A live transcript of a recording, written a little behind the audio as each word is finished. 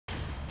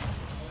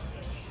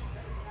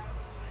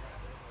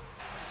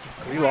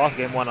We lost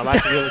game 1. I'm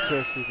actually really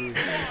curious to see.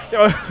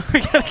 Yo, we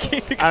gotta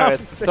keep it going.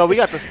 Alright, so we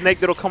got the Snake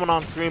Diddle coming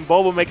on stream.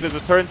 Bobo making his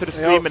return to the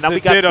stream, and now we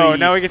got Ditto. the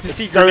Now we get to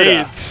see Sturda.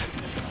 grenades.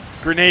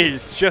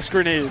 Grenades, just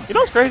grenades. You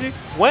know what's crazy?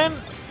 When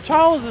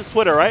Charles'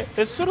 Twitter, right?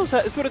 His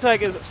Twitter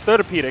tag is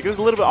Sturdapedic. It's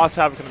a little bit off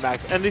topic in the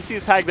match, and they see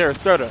his tag there is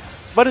Sturda,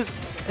 but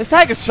his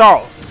tag is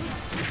Charles.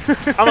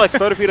 I'm like,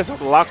 Sturdapedic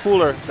sounds a lot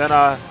cooler than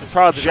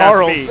Charles.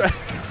 Charles.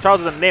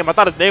 Charles is a name. I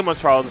thought his name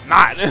was Charles. It's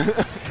not.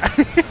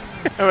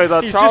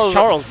 Anyways, He's Charles, just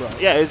Charles, bro.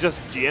 Yeah, it's just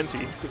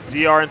GNT.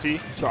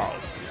 GRNT,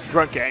 Charles.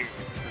 Grunt Gang.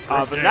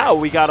 But now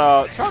we got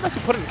Charles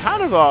actually putting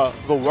kind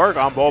of the work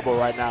on Bobo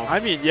right now. I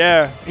mean,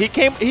 yeah.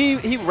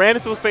 He ran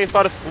into his face,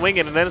 started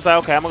swinging, and then it's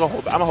like, okay, I'm gonna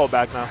hold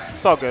back now.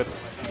 It's all good.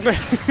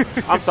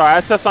 I'm sorry, I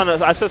said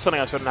something I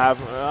shouldn't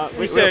have.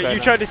 We said okay,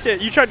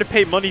 you tried to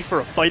pay money for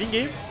a fighting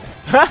game.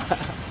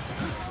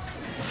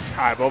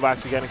 All right, Bobo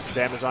actually getting some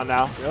damage on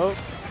now. Yep.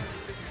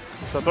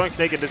 So throwing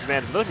Snake at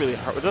disadvantage doesn't really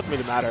hurt. It doesn't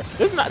really matter.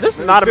 This is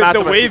not a match.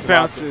 The wave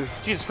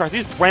bounces. Jesus Christ!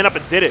 He just ran up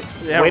and did it.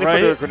 Yeah, waiting right?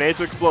 for the grenade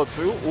to explode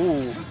too.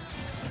 Ooh,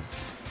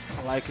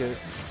 I like it.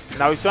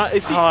 Now he's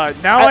trying.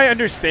 I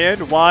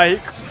understand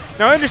why.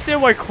 Now I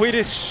understand why Quid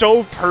is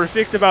so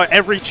perfect about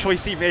every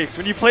choice he makes.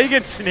 When you play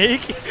against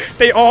Snake,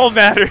 they all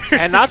matter.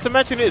 And not to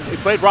mention he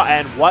played raw.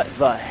 And what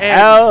the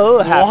hell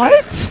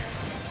happened? What?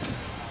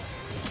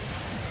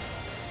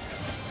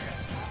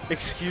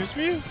 Excuse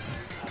me?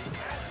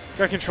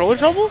 Got controller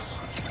troubles?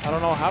 I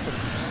don't know what happened.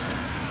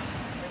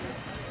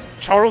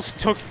 Charles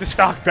took the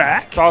stock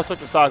back? Charles took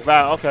the stock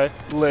back. Okay.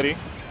 Liddy.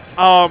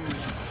 I'm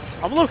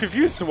a little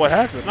confused as to what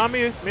happened. Not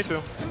me. Me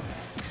too.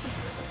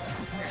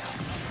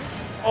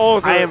 Oh,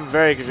 I am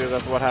very confused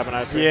as to what happened,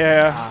 actually.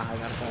 Yeah. I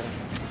gotta fight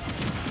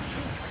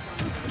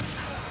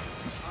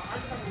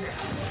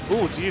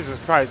him. Ooh, Jesus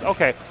Christ.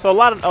 Okay, so a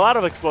lot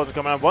of explosions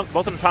coming out. Both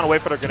of them trying to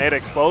wait for their grenade to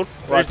explode.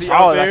 There's the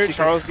Charles, there.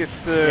 Charles gets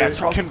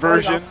the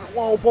conversion.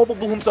 Whoa, Bobo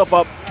blew himself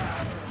up.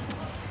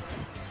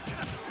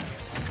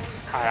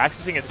 Alright,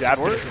 actually seeing a jab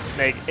from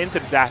Snake into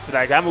the dash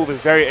attack. That move is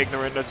very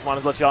ignorant. I just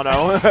wanted to let y'all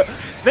know.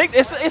 Snake,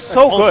 it's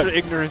so good. Ultra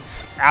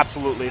ignorant.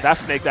 Absolutely.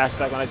 That's Snake dash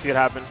attack when I see it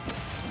happen.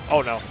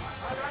 Oh no.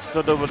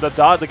 So the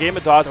game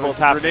of dodgeball is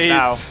happening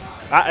now.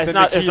 It's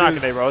not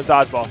grenade, bro. It's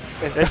dodgeball.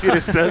 They see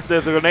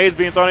the grenades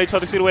being thrown at each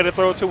other. See the way they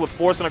throw it too with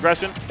force and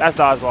aggression? That's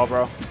dodgeball,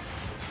 bro.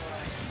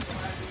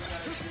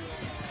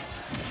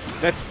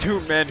 That's two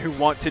men who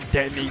want to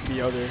detonate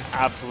the other.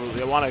 Absolutely.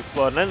 They want to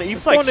explode. And then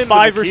it's like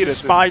spy versus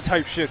spy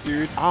type shit,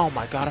 dude. Oh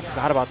my god, I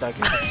forgot about that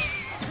game.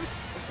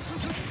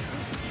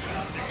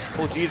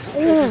 Oh jeez.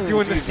 They're just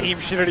doing the same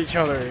shit at each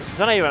other.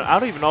 I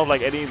don't even know if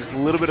like any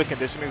little bit of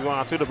conditioning is going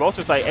on too. They're both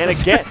just like, and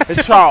again,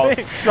 it's Charles.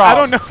 I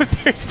don't know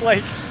if there's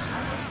like.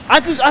 I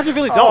just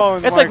really don't. Oh,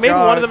 it's like maybe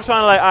one of them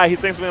trying to like, he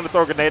thinks we're gonna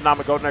throw a grenade and I'm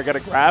gonna go in there and get a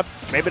grab.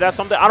 Maybe that's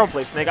something. I don't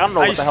play Snake. I don't know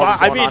what the hell is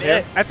going on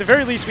here. At the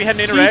very least, we had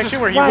an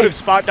interaction where he would have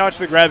spot dodged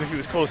the grab if he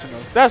was close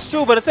enough. That's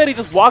true, but instead he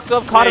just walked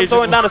up, caught him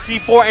throwing down a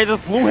C4, and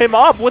just blew him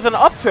up with an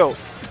up tilt.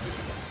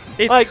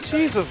 It's like,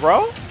 Jesus,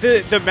 bro.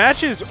 The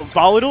match is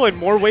volatile in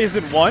more ways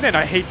than one, and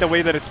I hate the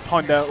way that it's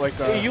punned out like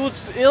that. You would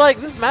like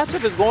this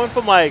matchup is going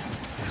from like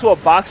to a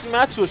boxing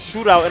match to a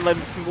shootout in like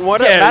a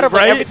matter of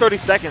like every 30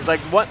 seconds. Like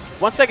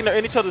 1 second they're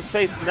in each other's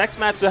face. The next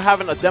match they're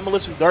having a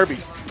demolition derby,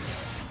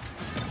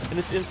 and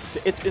it's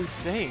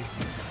insane.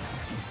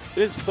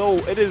 It is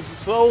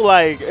so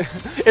like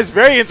it's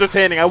very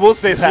entertaining. I will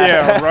say that.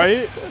 Yeah,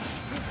 right.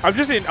 I'm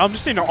just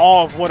in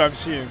awe of what I'm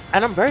seeing,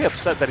 and I'm very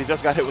upset that he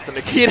just got hit with the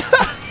Nikita.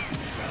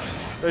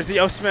 There's the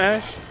up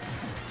smash.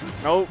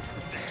 Nope.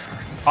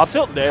 I'll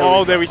tilt there.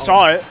 Oh, there we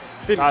saw it.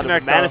 Didn't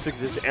connect. Managed to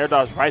just air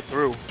dodge right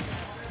through.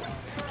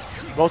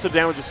 Most of the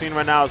damage you're seeing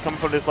right now is coming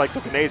from this like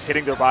the grenades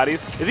hitting their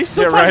bodies. Is he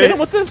still trying to hit him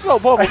with this? Bro,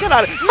 Bobo, get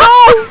out of here.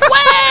 No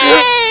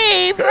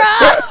way, bro!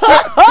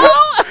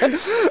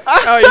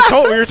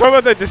 We were talking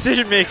about that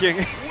decision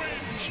making.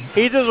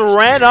 He just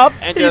ran up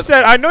and he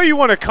said, "I know you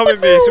want to come at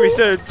me," so he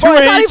said,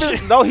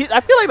 "2H." No, I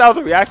feel like that was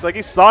the reaction. Like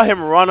he saw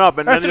him run up,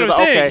 and that's then what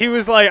I'm saying. Okay. He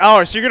was like,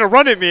 "Oh, so you're gonna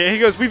run at me?" And he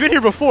goes, "We've been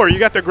here before. You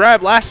got the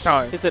grab last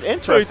time." He said,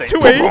 "Interesting." So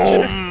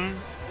 2H.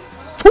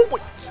 2H.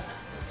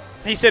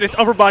 He said, "It's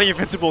upper body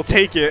invincible.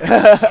 Take it."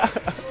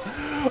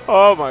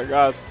 Oh my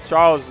gosh,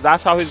 Charles!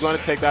 That's how he's going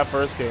to take that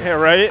first game. Yeah,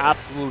 right.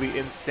 Absolutely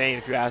insane,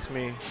 if you ask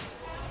me.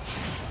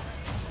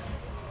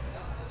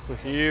 So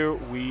here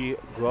we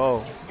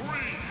go.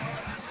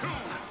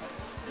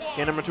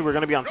 Game number 2, we're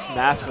going to be on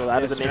Smashville.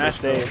 That is the name of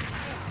the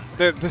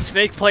stage. The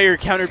Snake player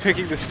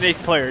counterpicking the Snake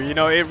player. You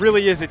know, it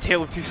really is a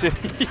tale of two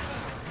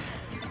cities.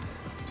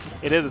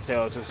 It is a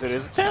tale of two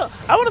cities. I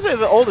want to say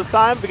it's the oldest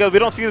time because we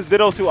don't see this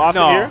Ditto too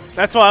often here.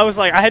 That's why I was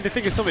like, I had to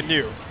think of something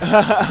new.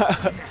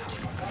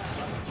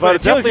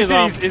 But Tale of Two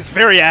Cities is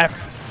very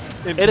apt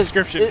in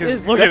description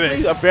because look at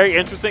this. Very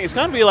interesting. It's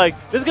going to be like,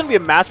 this is going to be a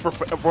match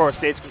for a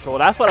stage control.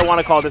 That's what I want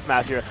to call this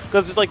match here.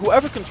 Because it's like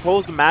whoever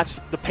controls the match,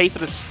 the pace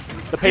of the stage.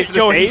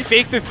 He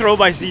faked the throw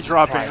by Z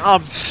dropping. Right.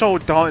 I'm so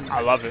done.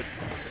 I love it.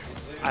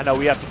 I know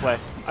we have to play.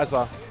 I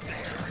saw.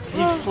 He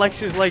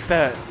flexes like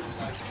that.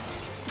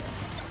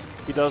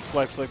 He does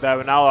flex like that.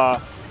 But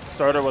now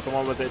starter with the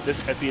one with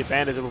at the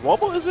advantage. But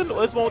Bobo is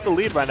one with the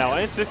lead right now,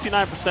 and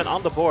 69%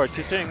 on the board,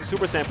 hitting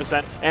Super Saiyan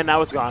 %, and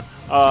now it's gone.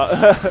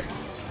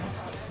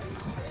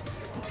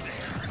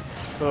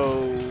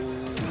 So,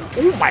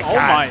 oh my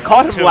God,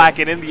 caught him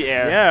lacking in the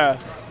air. Yeah.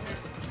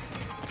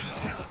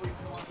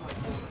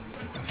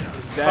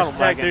 Dash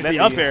attack, there's the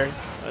up air.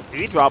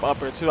 D-drop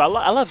up air too. I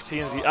love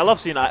seeing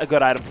a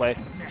good item play.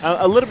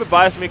 A little bit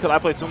biased to me because I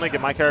play Toon Link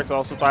and my character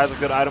also thrives with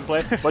good item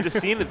play. But just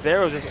seeing it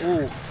there was just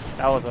ooh,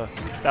 that was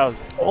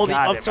all the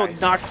up tilt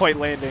nice. not quite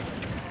landing.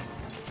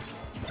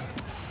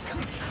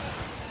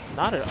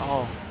 Not at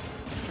all.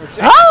 What was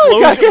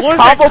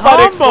that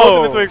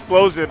combo? Into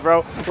explosion,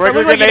 bro. It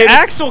looked like an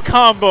Axel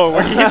combo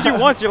where he hits you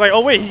once, you're like,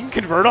 oh wait, he can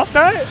convert off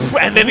that?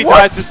 And then he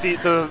tries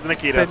to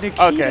Nikita.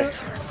 Okay.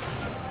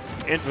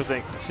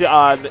 Interesting.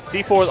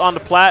 C4 is on the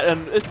plat,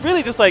 and it's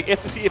really just like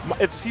if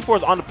C4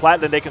 is on the plat,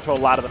 then they control a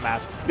lot of the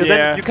match. Because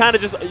then you kind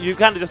of just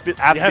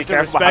have to be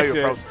careful about how you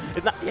approach.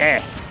 It's not,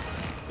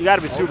 you got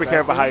to be super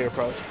careful how you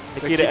approach.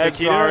 Nikita edge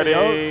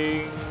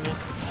guarding.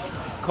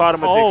 Caught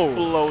him with the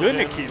explosion. Good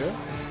Nikita.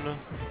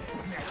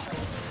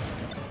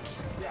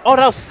 Oh,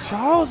 that was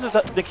Charles.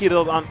 Nikita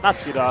was on, not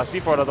Nikita.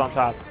 C4 was on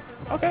top.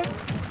 Okay.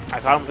 I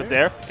caught him with the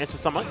dare into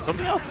something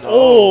else. No.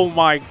 Oh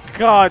my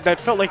God, that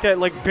felt like that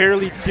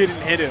barely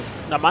didn't hit him.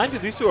 Now, mind you,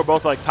 these two are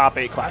both like top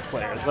 8 class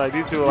players. Like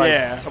these two are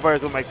like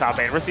players who make top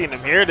 8. We're seeing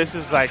them here. This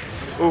is like,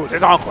 ooh,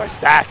 there's Encore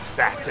stats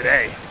stacked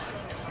today.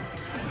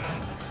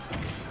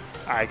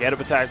 All right, get him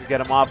attack to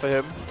get him off of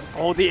him.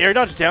 Oh, the air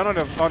dodge down on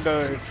the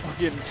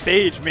fucking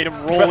stage made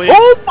him roll in.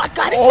 Oh my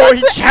God!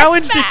 He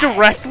challenged it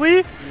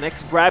directly.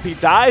 Next grab, he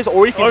dies,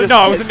 or he can it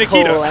was a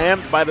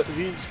Nikita.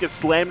 He just gets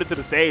slammed into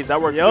the stage. That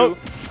works too.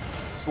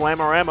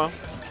 Slamorama.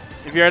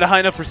 If you're at a high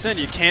enough %,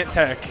 you can't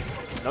tech.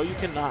 No, you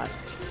cannot.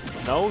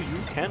 No, you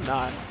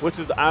cannot. Which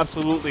is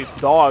absolutely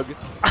dog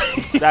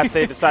that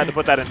they decided to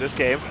put that in this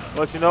game.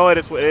 But you know what?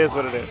 It is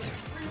what it is.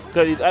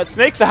 Because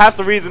Snake's half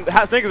the reason.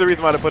 Snake is the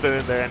reason why they put it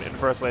in there in the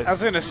first place. I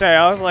was gonna say,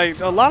 I was like,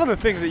 a lot of the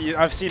things that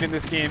I've seen in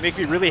this game make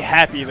me really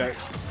happy that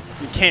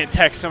you can't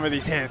tech some of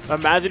these hits.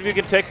 Imagine if you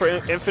could tech for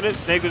infinite.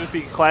 Snake would just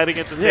be gliding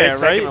into the stage,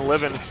 right? And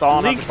living and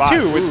stalling Link on the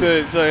bottom. too with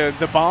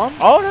the bomb.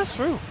 Oh, that's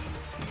true.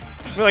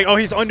 We're like, oh,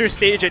 he's under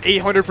stage at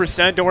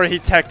 800%. Don't worry, he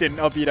teched it and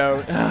up beat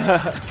out.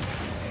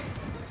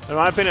 In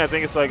my opinion, I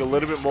think it's like a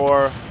little bit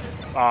more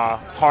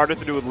harder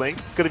to do with Link.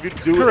 Because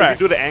if you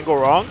do the angle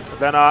wrong,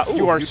 then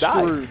you are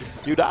screwed.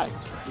 You die.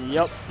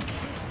 Yep.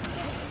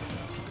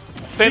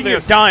 Speaking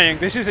of dying,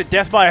 this is a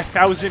death by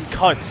 1,000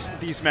 cuts,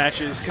 these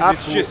matches, because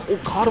it's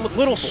just caught him with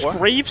little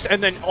scrapes,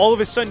 and then all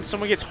of a sudden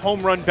someone gets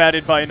home run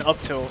batted by an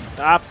up tilt.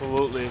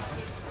 Absolutely.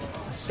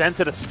 Sent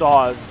to the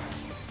stars.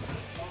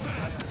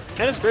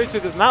 And it's great too,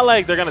 because it's not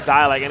like they're gonna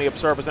die like any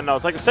absurd %. No,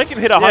 it's like a second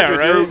hit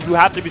 100, you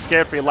have to be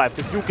scared for your life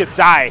because you could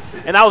die,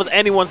 and that was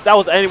anyone's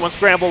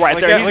scramble right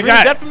there. He's really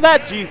dead from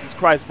that. Jesus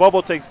Christ!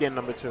 Bobo takes game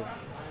number 2.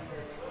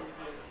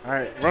 All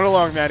right, run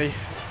along, Matty.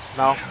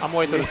 No, I'm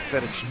waiting till this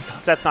finish.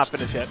 Set's not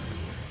finished yet.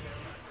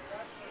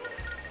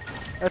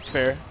 That's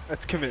fair.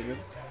 That's commitment.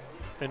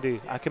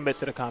 Indeed, I commit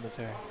to the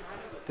commentary.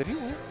 Did he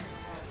win?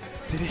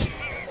 Did he?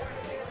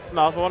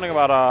 No, I was wondering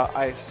about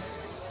Ice.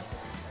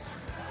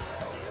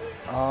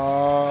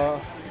 I'm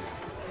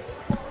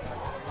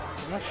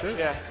not sure.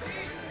 Yeah.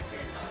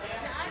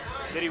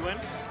 Did he win?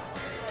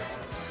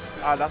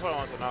 That's what I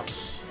wanted to know.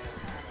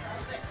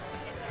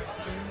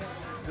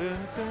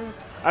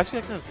 Actually,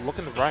 I can just look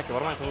in the bracket.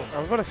 What am I doing? I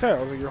was about to say,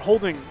 I was like, you're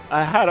holding.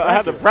 I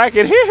had the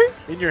bracket here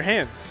in your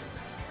hands.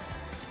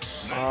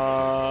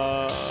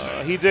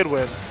 He did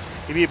win.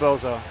 He beat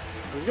Bozo.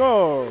 Let's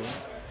go.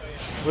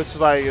 Which is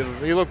like,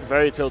 he looked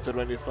very tilted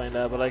when he was playing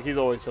that, but like he's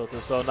always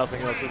tilted, so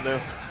nothing else is new.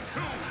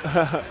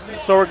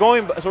 So we're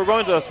going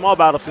to a small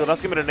battlefield.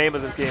 That's gonna be the name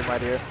of this game right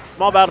here.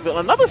 Small battlefield.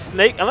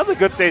 Another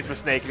good stage for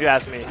Snake, if you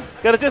ask me.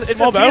 It's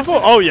small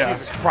battlefield. Oh yeah.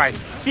 Jesus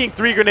Christ. Seeing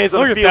 3 grenades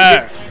on the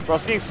field. Bro,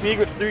 seeing 3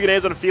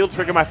 grenades on the field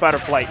triggered my fight or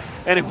flight.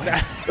 Anyway.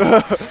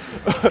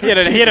 he had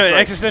an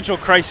existential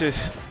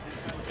crisis.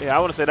 Yeah, I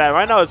want to say that.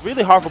 Right now, it's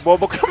really hard for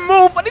Bobo to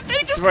move, but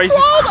he's just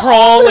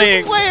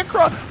crawling.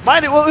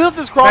 Mind it, he was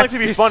just crawling to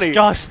be funny.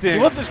 Disgusting. He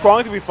wasn't just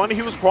crawling to be funny.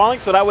 He was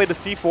crawling so that way the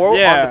C4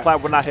 on the plat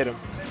would not hit him.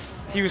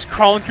 He was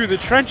crawling through the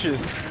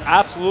trenches.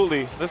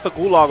 Absolutely. There's the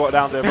gulag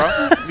down there, bro.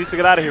 He needs to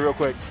get out of here real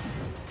quick.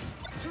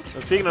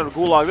 And speaking of the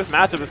gulag, this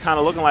matchup is kind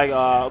of looking like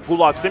a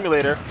gulag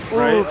simulator.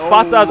 Right. Ooh,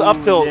 spot dodge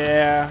up tilt.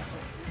 Yeah.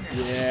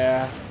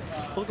 Yeah.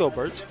 Let's go,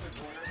 Birch.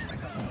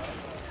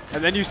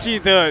 And then you see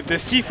the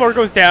C4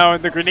 goes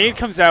down, the grenade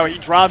comes out, he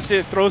drops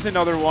it, throws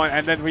another one,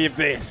 and then we have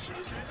this.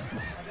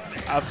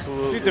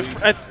 Absolutely. Dude,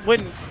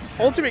 when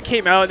Ultimate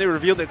came out and they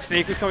revealed that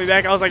Snake was coming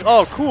back, I was like,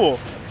 oh, cool.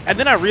 And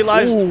then I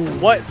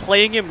realized what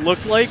playing him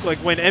looked like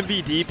when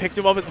MVD picked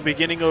him up at the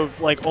beginning of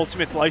like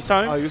Ultimate's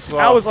lifetime.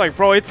 I was like,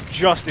 bro, it's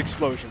just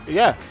explosions.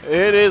 Yeah,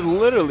 it is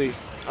literally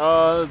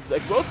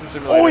explosion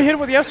simulator. Oh, he hit him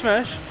with the F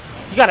smash.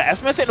 You got an F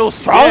smash? It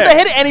was Charles that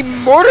hit it, and he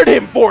murdered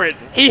him for it.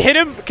 He hit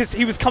him because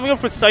he was coming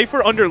up with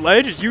Cypher under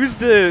ledge. Used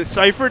the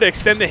Cypher to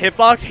extend the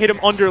hitbox. Hit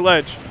him under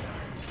ledge.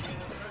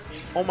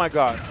 Oh my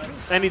god!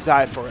 And he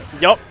died for it.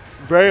 Yup.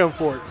 Very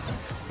important.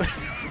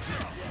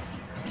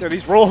 Yeah,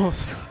 these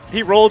rolls.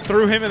 He rolled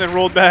through him and then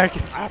rolled back.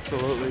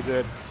 Absolutely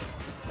did.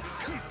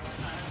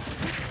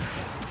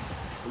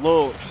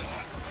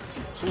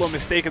 It's a little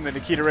mistake in the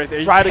Nikita right there.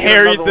 He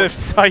parried the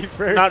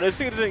Cypher. Now, you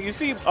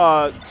see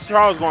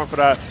Charles going for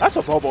that. That's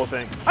a Bobo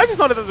thing. I just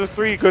know that there's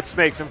 3 good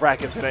snakes in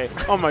bracket today.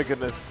 Oh, my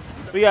goodness.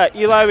 We got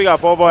Eli, we got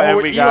Bobo, and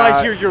we got...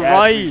 Eli's here, you're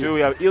right. We do. We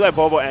have Eli,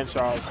 Bobo, and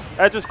Charles.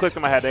 That just clicked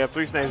in my head. They have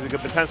 3 snakes. It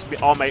could potentially be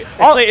all mate.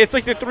 It's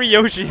like the 3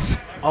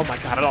 Yoshis. Oh, my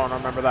God. I don't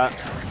remember that.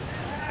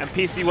 And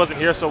PC wasn't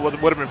here, so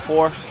it would have been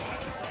 4.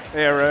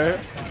 Yeah, right.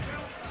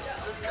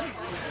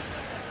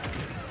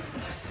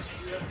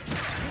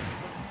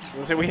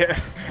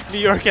 New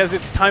York has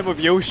its time of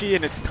Yoshi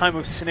and its time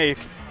of Snake.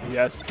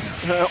 Yes.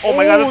 Oh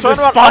my God! The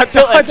spot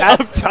dodge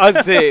that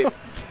does it.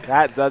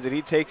 That does it.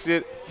 He takes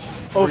it.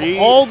 Of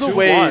all the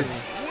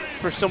ways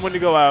for someone to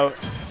go out,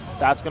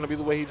 that's gonna be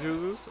the way he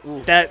chooses.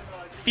 Ooh. That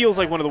feels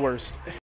like one of the worst.